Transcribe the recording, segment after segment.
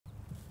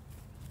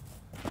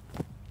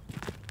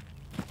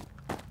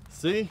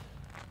See?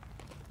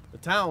 The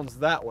town's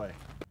that way.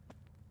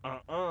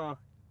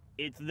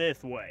 It's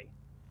this way.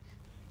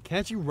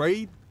 Can't you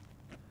read?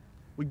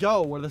 We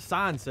go where the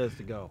sign says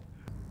to go.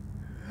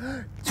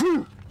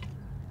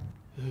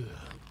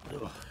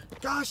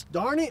 Gosh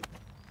darn it!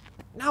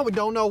 Now we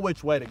don't know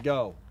which way to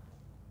go.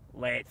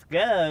 Let's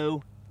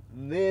go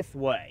this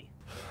way.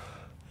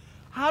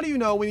 How do you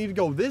know we need to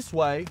go this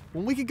way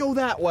when we could go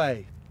that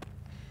way?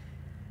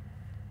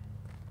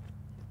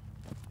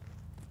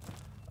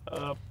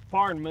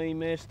 Pardon me,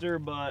 mister,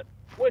 but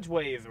which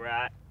way is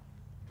right?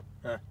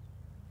 Huh.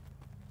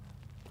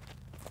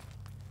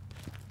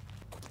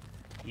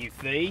 You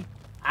see?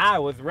 I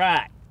was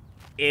right.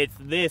 It's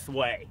this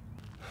way.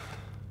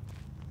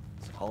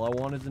 That's all I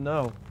wanted to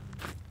know.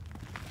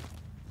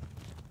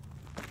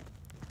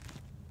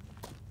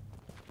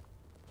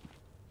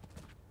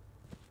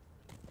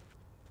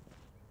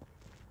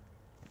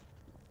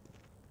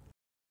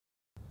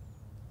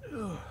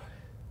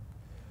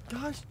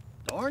 Gosh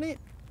darn it!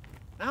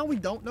 Now we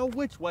don't know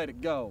which way to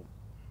go.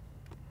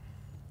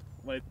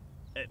 Wait.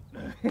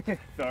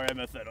 Sorry, I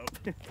messed that up.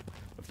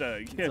 I'm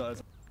sorry.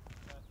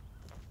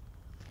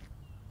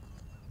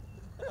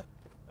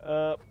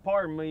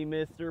 Pardon me,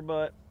 mister,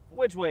 but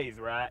which way is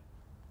right?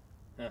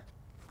 Huh.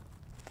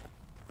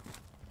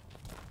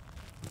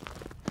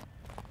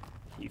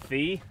 You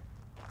see?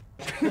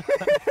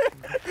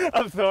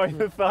 I'm sorry,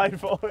 the sign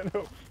falling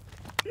over.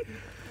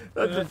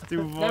 That's just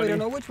too funny. Now we don't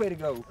know which way to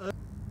go.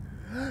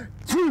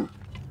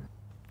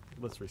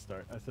 Let's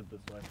restart. I said this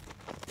way.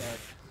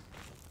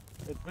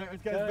 It's very